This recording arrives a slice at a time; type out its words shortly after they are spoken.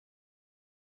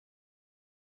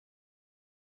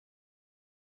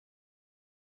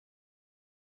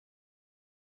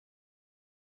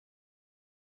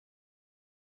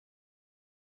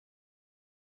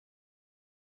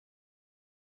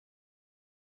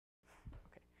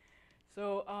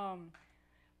So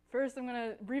first I'm going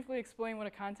to briefly explain what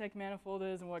a contact manifold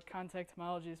is and what contact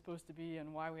homology is supposed to be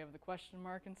and why we have the question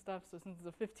mark and stuff. So since it's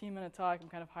a 15-minute talk, I'm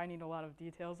kind of hiding a lot of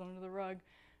details under the rug,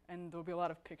 and there'll be a lot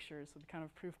of pictures, so it'll be kind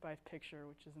of proof by picture,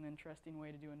 which is an interesting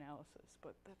way to do analysis,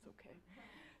 but that's okay.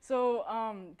 So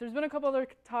there's been a couple other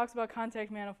talks about contact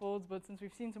manifolds, but since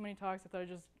we've seen so many talks, I thought I'd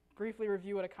just briefly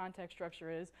review what a contact structure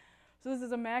is. So this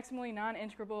is a maximally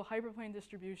non-integrable hyperplane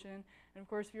distribution. And of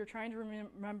course, if you're trying to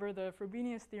remember the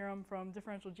Frobenius theorem from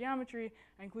differential geometry,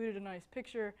 I included a nice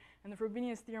picture. And the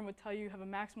Frobenius theorem would tell you have a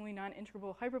maximally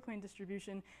non-integrable hyperplane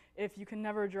distribution if you can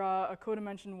never draw a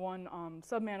codimension 1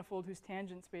 submanifold whose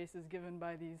tangent space is given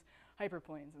by these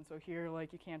hyperplanes. And so here,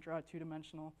 like, you can't draw a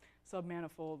two-dimensional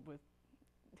submanifold with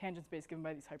tangent space given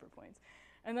by these hyperplanes.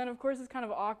 And then, of course, it's kind of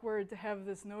awkward to have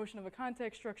this notion of a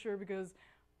contact structure because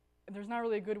there's not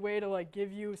really a good way to like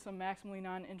give you some maximally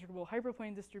non-integrable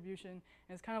hyperplane distribution, and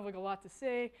it's kind of like a lot to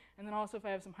say. And then also, if I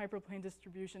have some hyperplane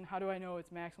distribution, how do I know it's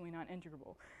maximally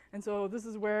non-integrable? And so this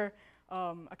is where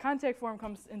a contact form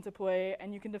comes into play,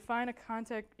 and you can define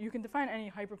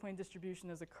any hyperplane distribution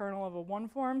as a kernel of a one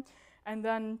form, and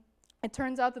then it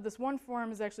turns out that this one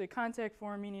form is actually a contact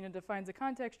form, meaning it defines a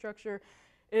contact structure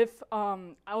if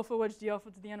alpha wedge d alpha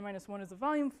to the n minus 1 is a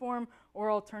volume form, or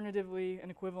alternatively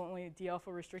and equivalently, d alpha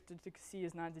restricted to C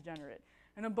is non-degenerate.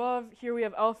 And above here we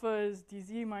have alpha is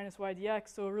dz minus y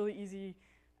dx, so a really easy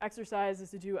exercise is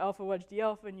to do alpha wedge d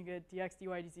alpha, and you get dx dy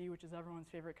dz, which is everyone's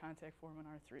favorite contact form in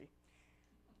R3. Okay.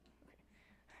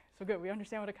 So good, we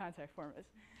understand what a contact form is.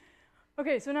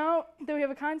 Okay, so now that we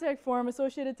have a contact form,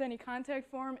 associated to any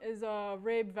contact form is a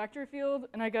Rabe vector field.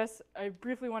 And I guess I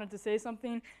briefly wanted to say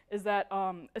something, is that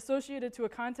associated to a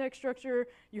contact structure,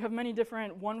 you have many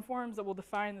different one forms that will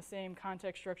define the same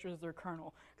contact structure as their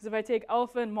kernel. Because if I take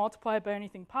alpha and multiply it by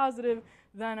anything positive,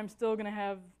 then I'm still going to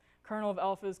have kernel of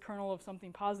alpha is kernel of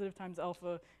something positive times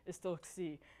alpha is still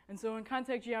C. And so in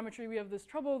contact geometry, we have this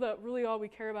trouble that really all we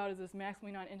care about is this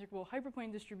maximally non-integrable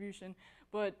hyperplane distribution.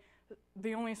 But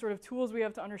the only sort of tools we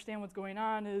have to understand what's going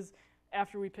on is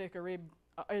after we pick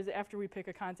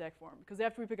a contact form. Because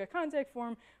after we pick a contact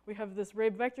form, we have this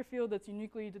Rabe vector field that's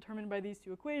uniquely determined by these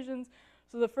two equations.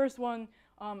 So the first one,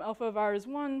 alpha of R is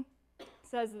 1,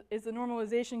 says is a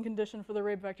normalization condition for the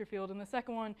Rabe vector field. And the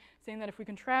second one, saying that if we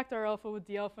contract our alpha with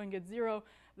d alpha and get 0,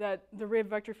 that the Rabe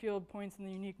vector field points in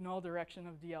the unique null direction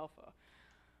of d alpha.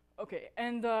 Okay,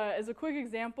 and as a quick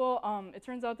example, it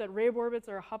turns out that Rabe orbits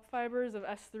are Hupf fibers of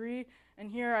S3,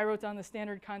 and here I wrote down the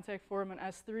standard contact form on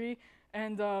S3,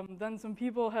 and then some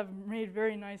people have made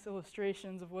very nice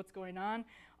illustrations of what's going on.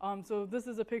 So this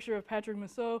is a picture of Patrick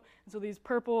Mousseau, and so these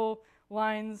purple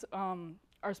lines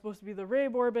are supposed to be the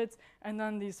Rabe orbits, and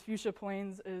then these fuchsia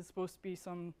planes is supposed to be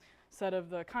some set of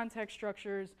the contact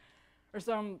structures, or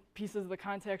some pieces of the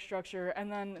contact structure. And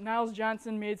then Niles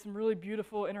Johnson made some really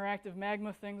beautiful interactive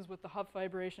magma things with the Hupf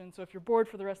vibration. So if you're bored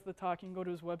for the rest of the talk, you can go to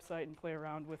his website and play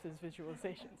around with his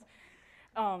visualizations.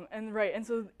 And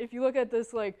so if you look at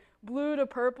this like blue to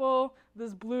purple,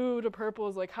 this blue to purple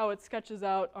is like how it sketches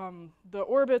out the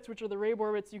orbits, which are the Rabe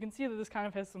orbits. You can see that this kind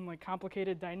of has some like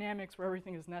complicated dynamics where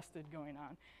everything is nested going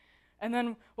on. And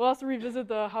then we'll also revisit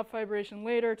the Hupf vibration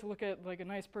later to look at like a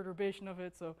nice perturbation of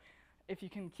it. So if you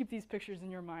can keep these pictures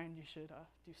in your mind, you should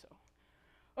do so.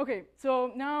 Okay,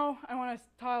 so now I want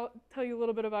to tell you a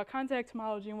little bit about contact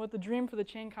homology and what the dream for the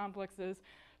chain complex is.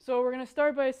 So we're going to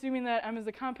start by assuming that M is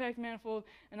a compact manifold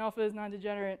and alpha is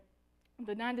non-degenerate.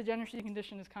 The non-degeneracy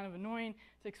condition is kind of annoying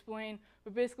to explain,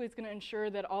 but basically it's going to ensure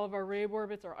that all of our Rabe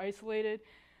orbits are isolated.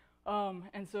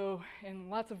 And so in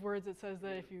lots of words, it says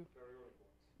that if you...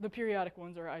 The periodic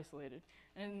ones are isolated.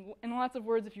 And in lots of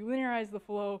words, if you linearize the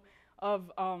flow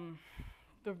of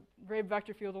the Rabe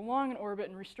vector field along an orbit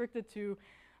and restrict it to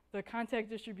the contact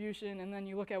distribution, and then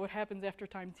you look at what happens after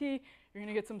time t, you're going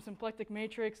to get some symplectic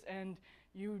matrix, and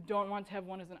you don't want to have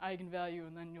one as an eigenvalue,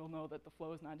 and then you'll know that the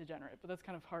flow is non-degenerate. But that's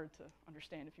kind of hard to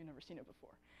understand if you've never seen it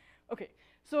before. Okay,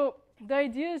 so the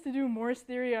idea is to do Morse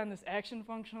theory on this action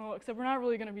functional, except we're not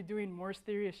really going to be doing Morse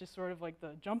theory. It's just sort of like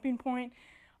the jumping point.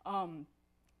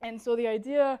 And so the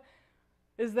idea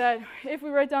is that if we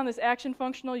write down this action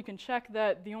functional, you can check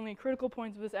that the only critical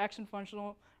points of this action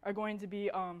functional are going to be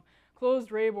closed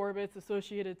Rabe orbits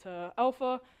associated to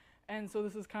alpha. And so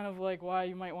this is kind of like why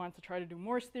you might want to try to do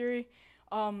Morse theory.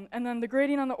 And then the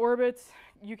gradient on the orbits,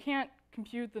 you can't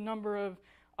compute the number of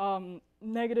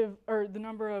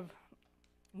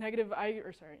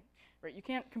you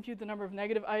can't compute the number of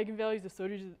negative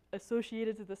eigenvalues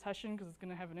associated to this Hessian because it's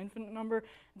going to have an infinite number.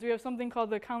 And so we have something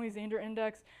called the Conley-Zander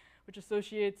index, which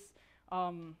associates,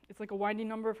 it's like a winding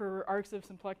number for arcs of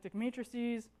symplectic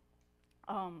matrices.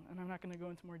 And I'm not going to go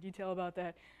into more detail about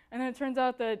that. And then it turns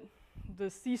out that the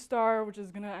C star, which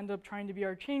is going to end up trying to be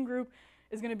our chain group,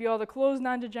 is going to be all the closed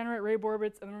non-degenerate Rabe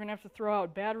orbits, and then we're going to have to throw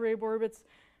out bad Rabe orbits.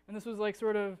 And this was like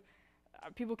sort of,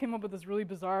 people came up with this really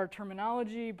bizarre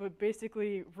terminology, but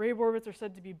basically Rabe orbits are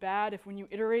said to be bad if when you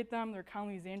iterate them, their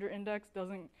Conley-Zander index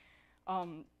doesn't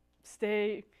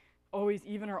stay always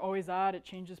even or always odd, it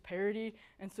changes parity.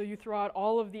 And so you throw out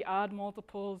all of the odd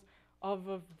multiples of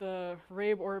the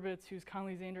Rabe orbits whose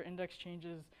Conley-Zander index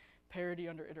changes parity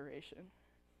under iteration.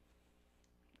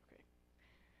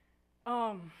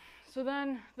 Okay. So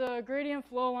then the gradient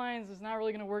flow lines is not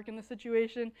really going to work in this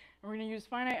situation, and we're going to use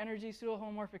finite energy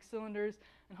pseudo-holomorphic cylinders.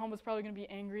 And Helmut's probably going to be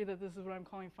angry that this is what I'm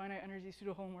calling finite energy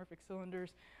pseudo-holomorphic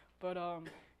cylinders, but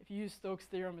if you use Stokes'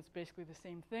 theorem, it's basically the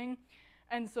same thing.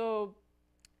 And so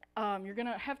you're going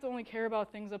to have to only care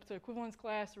about things up to equivalence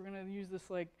class. We're going to use this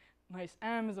like nice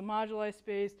M as a moduli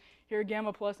space. Here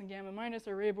gamma plus and gamma minus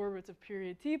are Rabe orbits of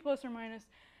period T plus or minus.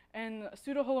 And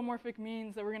pseudo-holomorphic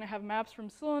means that we're going to have maps from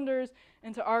cylinders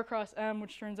into R cross M,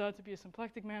 which turns out to be a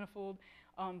symplectic manifold,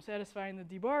 satisfying the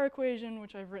d-bar equation,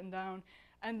 which I've written down.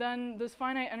 And then this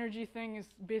finite energy thing is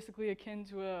basically akin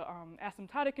to a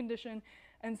asymptotic condition.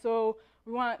 And so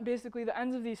we want basically the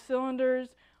ends of these cylinders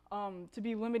to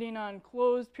be limiting on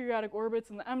closed periodic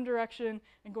orbits in the M direction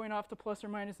and going off to plus or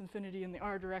minus infinity in the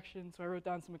R direction. So I wrote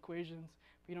down some equations.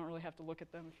 You don't really have to look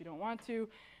at them if you don't want to.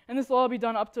 And this will all be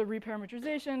done up to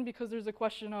reparametrization because there's a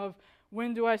question of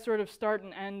when do I sort of start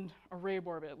and end a Rabe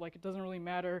orbit. Like it doesn't really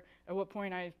matter at what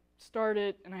point I start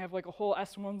it, and I have like a whole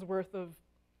S1's worth of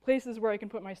places where I can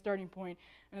put my starting point,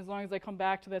 and as long as I come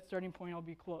back to that starting point, I'll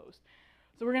be closed.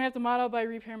 So we're going to have to model by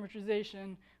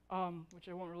reparametrization, which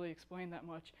I won't really explain that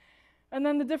much. And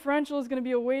then the differential is going to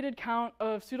be a weighted count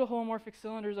of pseudo-holomorphic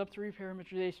cylinders up to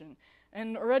reparametrization.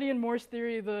 And already in Morse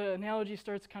theory, the analogy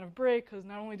starts to kind of break, because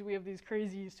not only do we have these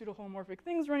crazy pseudo-holomorphic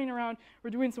things running around, we're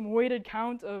doing some weighted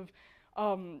count of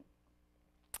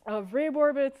Rabe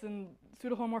orbits and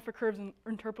pseudo-holomorphic curves and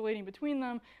interpolating between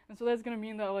them. And so that's going to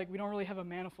mean that like we don't really have a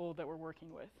manifold that we're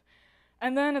working with.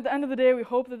 And then at the end of the day, we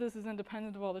hope that this is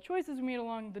independent of all the choices we made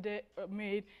along the day.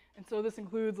 And so this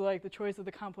includes like the choice of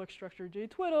the complex structure J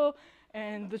twiddle,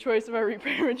 and the choice of our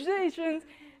reparametrizations,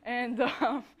 and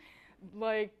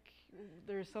like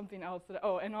there's something else that,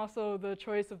 and also the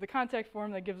choice of the contact form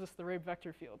that gives us the Rabe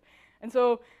vector field. And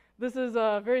so this is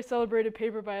a very celebrated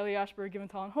paper by Eliashberg,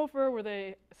 Giventhal, and Hofer, where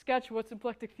they sketch what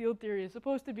symplectic field theory is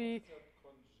supposed to be.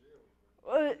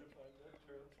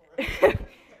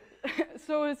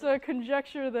 So it's a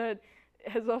conjecture that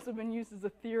has also been used as a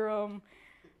theorem.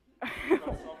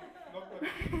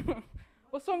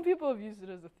 Well, some people have used it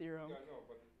as a theorem. Yeah, I know,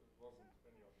 but it wasn't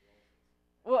any of the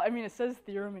answers. Well, I mean, it says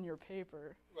theorem in your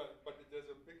paper. Well, but there's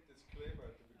a big disclaimer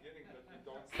at the beginning that you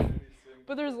don't say anything.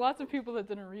 But there's lots of people that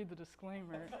didn't read the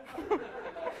disclaimer.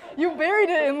 You buried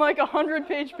it in like a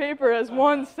 100-page paper as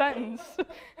one sentence.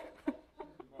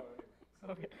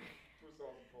 Okay.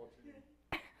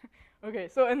 2014. Okay,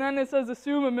 so and then it says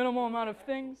assume a minimal amount of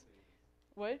things.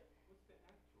 What?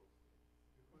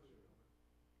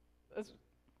 That's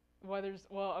why there's,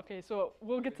 well, okay, so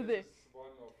we'll get to the... This is one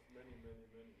of many, many,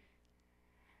 many.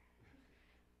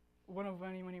 One of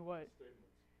many, many what?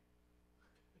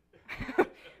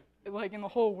 Statements. Like in the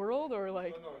whole world, or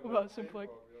like No, about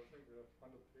simplex? I think we have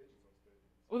 100 pages of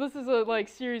statements. Well, this is a like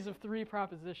series of 3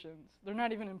 propositions. They're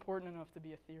not even important enough to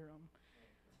be a theorem.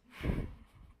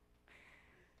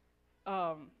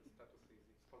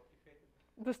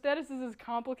 The statuses is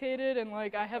complicated, and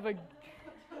like I have a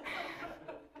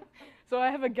so I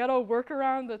have a ghetto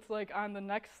workaround that's like on the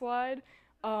next slide,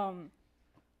 but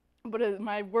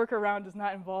my workaround does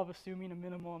not involve assuming a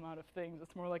minimal amount of things.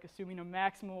 It's more like assuming a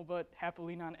maximal but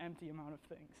happily non-empty amount of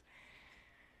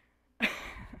things.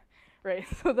 Right.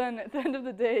 So then at the end of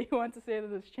the day, you want to say that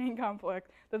this chain complex,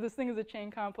 that this thing is a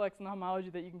chain complex, and the homology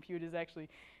that you compute is actually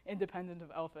independent of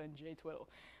alpha and J twiddle.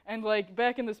 And like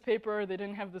back in this paper, they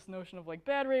didn't have this notion of like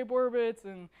bad Rabe orbits,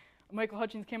 and Michael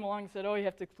Hutchins came along and said, oh, you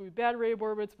have to exclude bad Rabe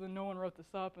orbits, but then no one wrote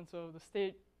this up, and so the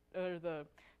state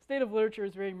of literature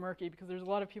is very murky because there's a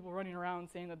lot of people running around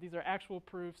saying that these are actual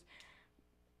proofs,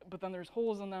 but then there's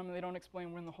holes in them, and they don't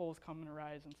explain when the holes come and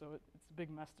arise, and so it's a big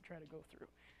mess to try to go through.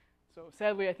 So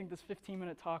sadly, I think this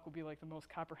 15-minute talk will be like the most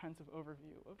comprehensive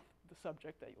overview of the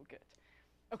subject that you'll get.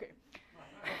 Okay.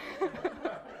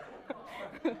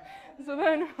 So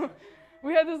then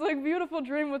we had this like beautiful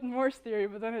dream with Morse theory,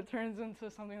 but then it turns into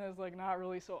something that's like not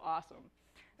really so awesome.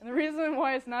 And the reason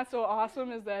why it's not so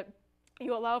awesome is that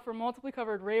you allow for multiply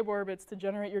covered Rabe orbits to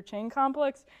generate your chain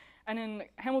complex. And in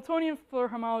Hamiltonian Fuller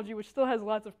homology, which still has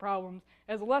lots of problems,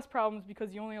 it has less problems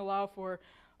because you only allow for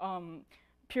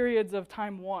periods of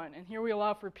time 1. And here we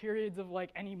allow for periods of like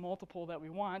any multiple that we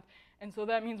want. And so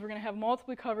that means we're going to have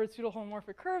multiply covered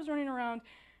pseudo-homomorphic curves running around.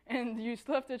 And you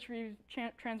still have to achieve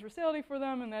transversality for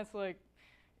them. And that's like,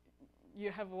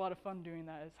 you have a lot of fun doing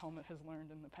that, as Helmut has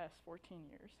learned in the past 14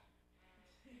 years.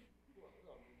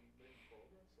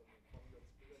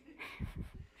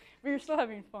 But you're still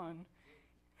having fun.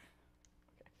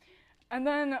 Okay. And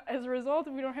then as a result,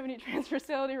 if we don't have any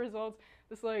transversality results,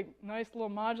 this like nice little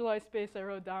moduli space I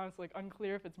wrote down, it's like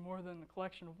unclear if it's more than a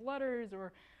collection of letters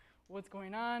or what's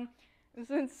going on. And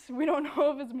since we don't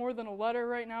know if it's more than a letter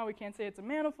right now, we can't say it's a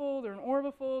manifold or an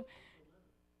orbifold.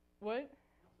 What?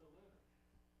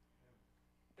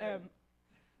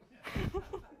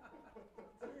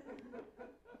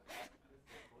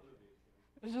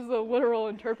 It's just a literal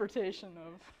interpretation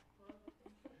of.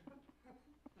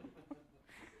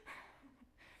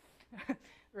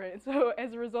 Right, so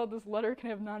as a result, this letter can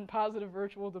have non-positive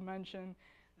virtual dimension.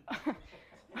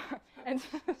 And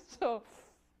so,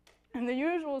 in the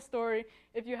usual story,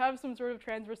 if you have some sort of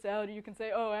transversality, you can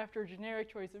say, oh, after a generic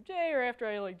choice of J, or after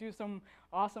I like do some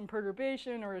awesome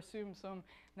perturbation, or assume some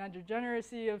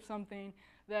non-degeneracy of something,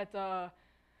 that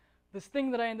this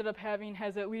thing that I ended up having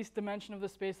has at least dimension of the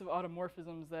space of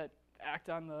automorphisms that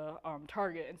act on the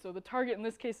target. And so the target in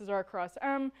this case is R cross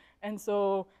M, and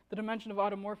so the dimension of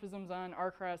automorphisms on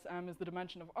R cross M is the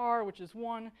dimension of R, which is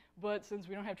 1, but since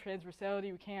we don't have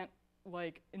transversality, we can't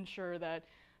like ensure that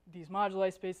these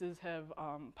moduli spaces have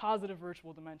positive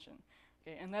virtual dimension.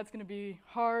 Okay, and that's going to be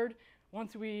hard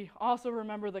once we also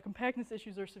remember that compactness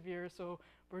issues are severe. So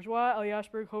Bourgeois,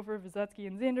 Eliashberg, Hofer, Vizetsky,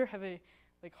 and Zander have a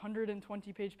like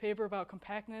 120-page paper about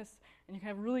compactness, and you can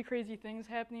have really crazy things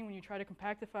happening when you try to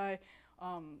compactify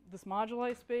this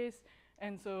moduli space.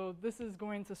 And so this is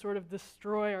going to sort of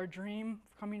destroy our dream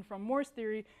coming from Morse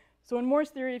theory. So in Morse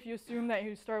theory, if you assume that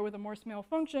you start with a Morse-Male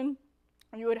function,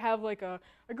 you would have like a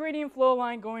gradient flow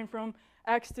line going from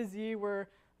x to z, where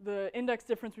the index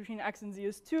difference between x and z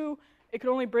is 2. It could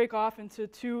only break off into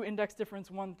 2 index difference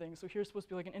 1 things. So here's supposed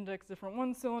to be like an index different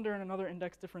 1 cylinder and another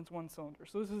index difference 1 cylinder.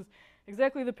 So this is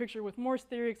exactly the picture with Morse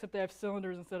theory, except they have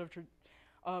cylinders instead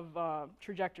of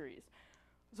trajectories.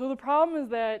 So the problem is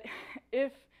that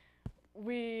if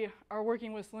we are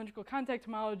working with cylindrical contact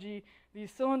homology,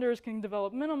 these cylinders can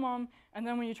develop minimum, and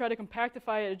then when you try to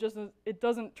compactify it, it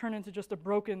doesn't turn into just a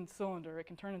broken cylinder. It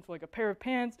can turn into like a pair of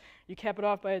pants. You cap it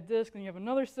off by a disk, and you have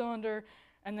another cylinder,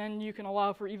 and then you can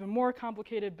allow for even more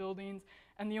complicated buildings.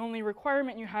 And the only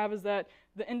requirement you have is that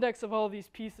the index of all of these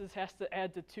pieces has to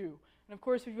add to 2. And of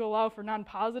course, if you allow for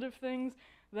non-positive things,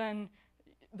 then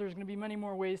there's going to be many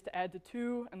more ways to add to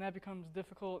 2, and that becomes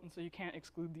difficult, and so you can't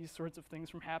exclude these sorts of things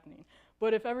from happening.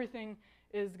 But if everything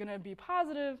is going to be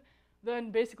positive,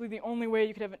 then basically the only way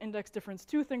you could have an index difference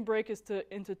 2 thing break is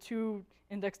into 2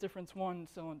 index difference 1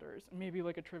 cylinders, and maybe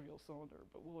like a trivial cylinder,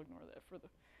 but we'll ignore that for the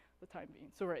time being.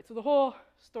 So right, so the whole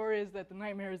story is that the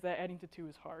nightmare is that adding to 2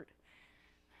 is hard.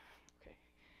 Okay,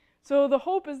 so the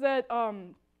hope is that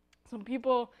some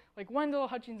people like Wendell,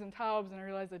 Hutchings, and Taubes, and I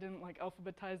realized I didn't like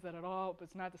alphabetize that at all, but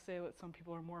it's not to say that some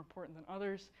people are more important than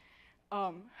others,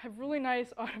 have really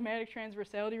nice automatic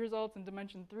transversality results in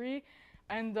dimension 3.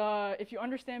 And if you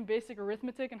understand basic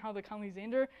arithmetic and how the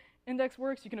Conley-Zander index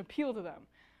works, you can appeal to them.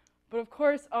 But of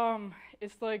course,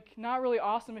 it's like not really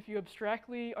awesome if you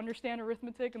abstractly understand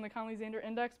arithmetic in the Conley-Zander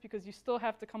index, because you still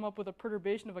have to come up with a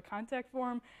perturbation of a contact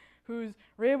form whose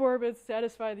Rabe orbits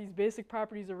satisfy these basic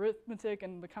properties of arithmetic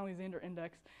and the Conley-Zander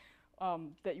index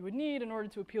that you would need in order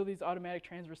to appeal these automatic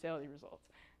transversality results.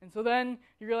 And so then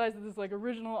you realize that this like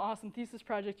original awesome thesis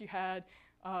project you had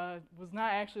was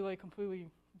not actually like completely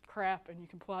crap, and you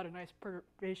can pull out a nice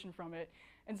perturbation from it.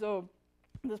 And so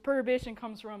this perturbation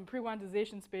comes from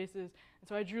pre-quantization spaces, and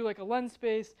so I drew like a lens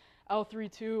space,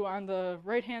 L32 on the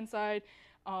right-hand side,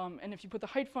 and if you put the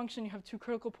height function, you have 2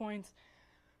 critical points,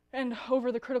 and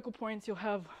over the critical points, you'll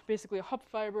have basically a Hupf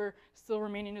fiber still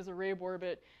remaining as a Rabe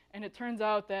orbit, and it turns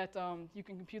out that you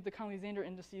can compute the Conley-Zander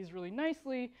indices really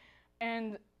nicely,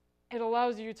 and it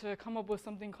allows you to come up with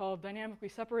something called dynamically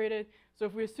separated. So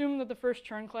if we assume that the first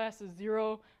Chern class is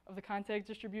 0 of the contact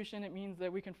distribution, it means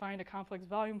that we can find a complex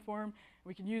volume form.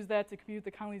 We can use that to compute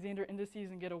the Conley-Zander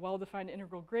indices and get a well-defined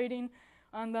integral grading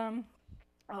on them.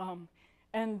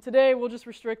 And today we'll just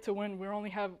restrict to when we only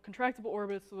have contractible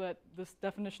orbits so that this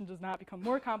definition does not become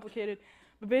more complicated.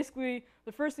 But basically,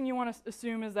 the first thing you want to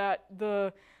assume is that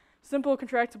the simple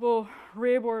contractible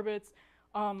Rabe orbits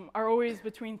are always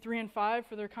between 3 and 5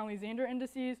 for their Conley-Zander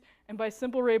indices. And by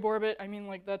simple Rabe orbit, I mean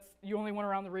like you only went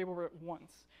around the Rabe orbit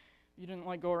once. You didn't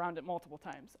like go around it multiple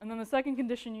times. And then the second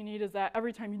condition you need is that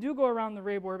every time you do go around the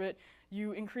Rabe orbit,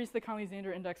 you increase the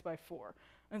Conley-Zander index by 4.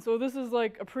 And so this is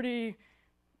like a pretty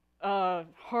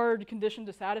hard condition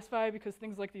to satisfy because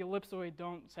things like the ellipsoid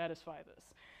don't satisfy this.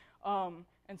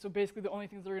 And so basically the only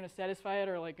things that are going to satisfy it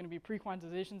are like going to be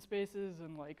pre-quantization spaces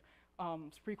and like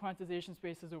pre-quantization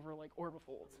spaces over like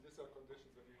orbifolds. These are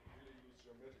conditions that you really use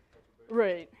geometric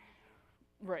perturbation.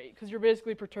 Right, because you're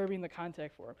basically perturbing the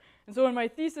contact form. And so in my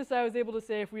thesis, I was able to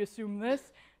say if we assume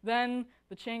this, then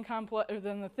the chain complex, or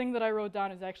then the thing that I wrote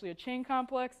down is actually a chain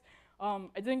complex. I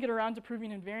didn't get around to proving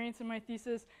invariance in my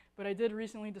thesis, but I did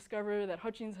recently discover that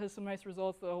Hutchings has some nice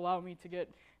results that allow me to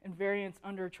get invariance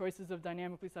under choices of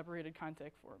dynamically separated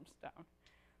contact forms down.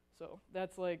 So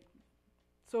that's like,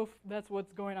 that's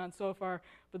what's going on so far.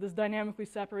 But this dynamically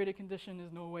separated condition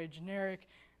is no way generic,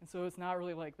 and so it's not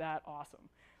really like that awesome.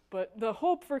 But the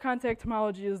hope for contact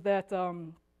homology is that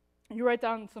you write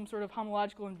down some sort of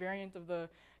homological invariant of the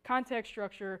contact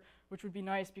structure, which would be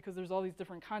nice because there's all these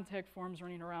different contact forms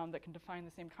running around that can define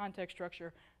the same contact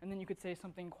structure, and then you could say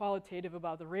something qualitative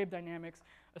about the Rabe dynamics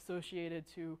associated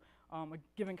to a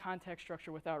given contact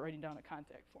structure without writing down a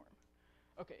contact form.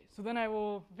 Okay, so then I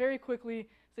will very quickly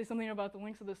say something about the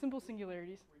links of the simple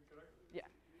singularities. Wait, could I? Yeah.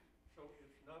 So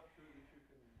it's not true that you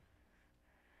can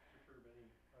perturb any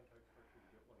contact structure to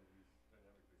get one of these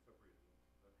dynamically separated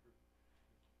links. Is that true?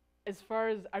 As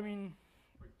far as, I mean,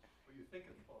 Well, you think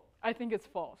it's false. I think it's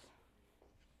false.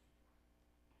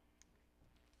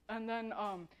 And then,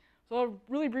 so I'll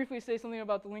really briefly say something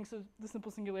about the links of the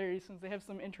simple singularities since they have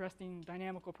some interesting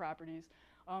dynamical properties.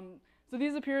 So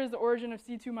these appear as the origin of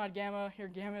C2 mod gamma. Here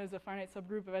gamma is a finite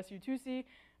subgroup of SU2C,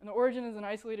 and the origin is an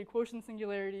isolated quotient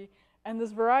singularity. And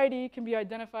this variety can be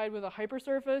identified with a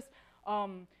hypersurface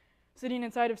sitting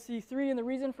inside of C3, and the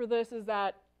reason for this is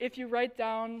that if you write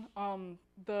down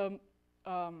the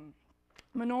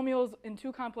monomials in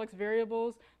two complex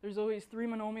variables, there's always three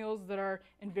monomials that are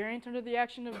invariant under the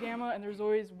action of gamma, and there's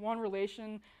always one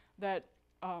relation that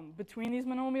between these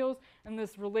monomials, and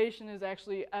this relation is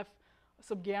actually f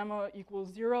sub gamma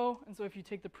equals 0, and so if you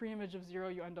take the preimage of 0,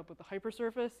 you end up with a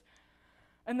hypersurface.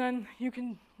 And then you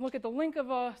can look at the link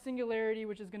of a singularity,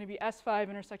 which is going to be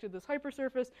S5 intersected this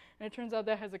hypersurface, and it turns out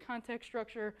that has a contact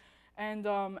structure. And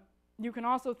you can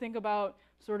also think about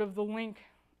sort of the link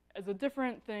as a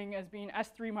different thing as being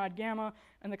S3 mod gamma,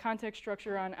 and the contact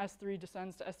structure on S3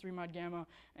 descends to S3 mod gamma,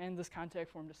 and this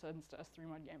contact form descends to S3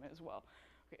 mod gamma as well.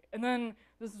 Okay. And then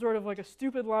this is sort of like a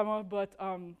stupid lemma, but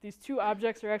these two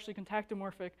objects are actually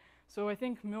contactomorphic. So I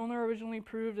think Milner originally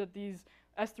proved that these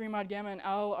S3 mod gamma and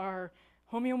L are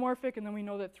homeomorphic, and then we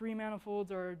know that three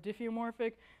manifolds are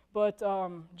diffeomorphic, but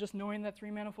just knowing that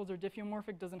three manifolds are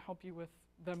diffeomorphic doesn't help you with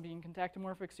them being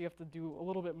contactomorphic, so you have to do a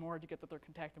little bit more to get that they're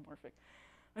contactomorphic.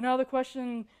 And now the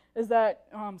question is that,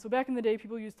 so back in the day,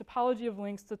 people used topology of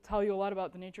links to tell you a lot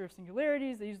about the nature of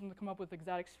singularities. They used them to come up with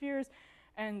exotic spheres,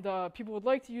 and people would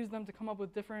like to use them to come up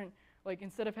with different, like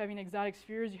instead of having exotic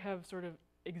spheres, you have sort of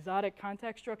exotic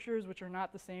contact structures, which are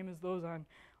not the same as those on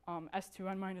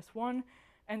S2n minus 1.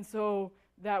 And so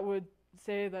that would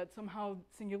say that somehow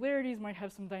singularities might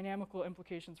have some dynamical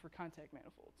implications for contact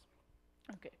manifolds.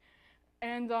 Okay,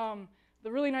 and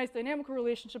the really nice dynamical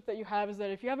relationship that you have is that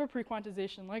if you have a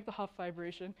prequantization like the Hopf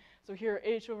vibration, so here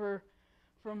H over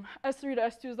from S3 to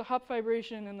S2 is the Hopf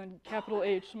vibration, and then capital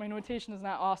H, so my notation is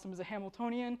not awesome, is a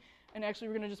Hamiltonian, and actually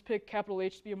we're going to just pick capital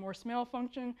H to be a more small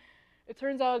function. It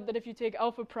turns out that if you take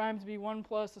alpha prime to be 1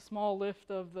 plus a small lift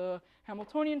of the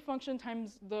Hamiltonian function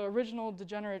times the original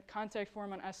degenerate contact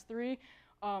form on S3,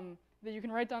 that you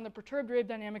can write down the perturbed Rabe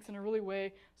dynamics in a really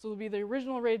way. So it'll be the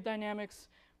original Rabe dynamics,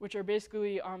 which are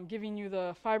basically giving you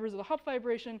the fibers of the Hopf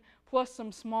vibration, plus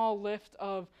some small lift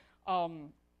of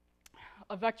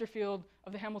a vector field,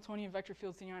 of the Hamiltonian vector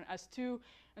field sitting on S2.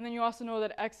 And then you also know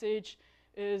that XH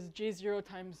is J0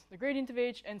 times the gradient of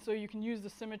H, and so you can use the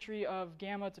symmetry of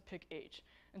gamma to pick H.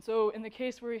 And so in the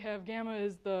case where you have gamma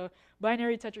is the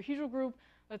binary tetrahedral group,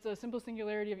 that's a simple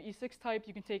singularity of E6 type,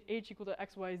 you can take H equal to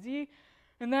XYZ.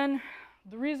 And then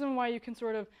the reason why you can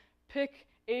sort of pick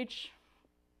H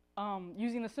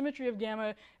using the symmetry of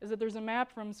gamma is that there's a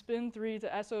map from spin 3 to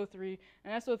SO3,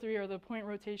 and SO3 are the point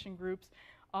rotation groups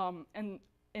and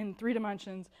in 3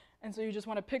 dimensions. And so you just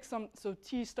want to pick some, so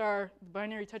T star, the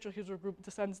binary tetrahedral group,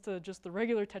 descends to just the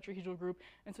regular tetrahedral group.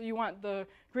 And so you want the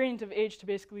gradient of H to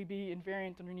basically be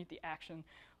invariant underneath the action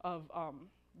of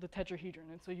the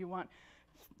tetrahedron. And so you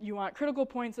want critical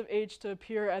points of H to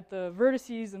appear at the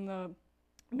vertices and the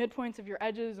midpoints of your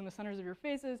edges and the centers of your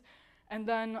faces. And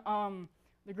then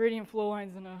the gradient flow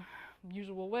lines in a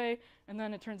usual way. And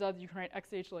then it turns out that you can write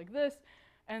XH like this.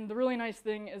 And the really nice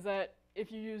thing is that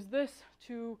if you use this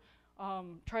to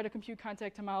try to compute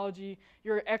contact homology,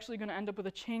 you're actually going to end up with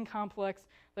a chain complex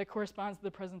that corresponds to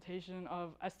the presentation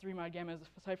of S3 mod gamma as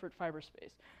a ciphered fiber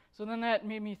space. So then that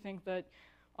made me think that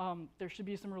there should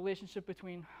be some relationship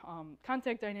between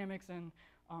contact dynamics and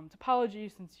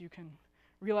topology, since you can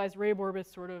realize Rabe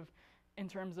orbits sort of in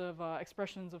terms of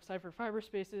expressions of ciphered fiber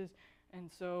spaces. And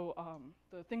so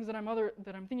the things that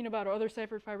I'm thinking about are other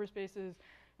ciphered fiber spaces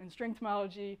and string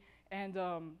homology, and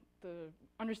the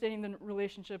understanding the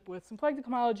relationship with symplectic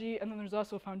homology. And then there's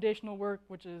also foundational work,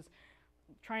 which is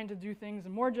trying to do things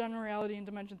in more generality in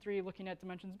dimension 3, looking at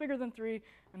dimensions bigger than 3,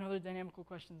 and other dynamical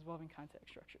questions involving contact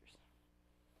structures.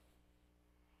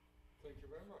 Thank you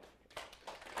very much.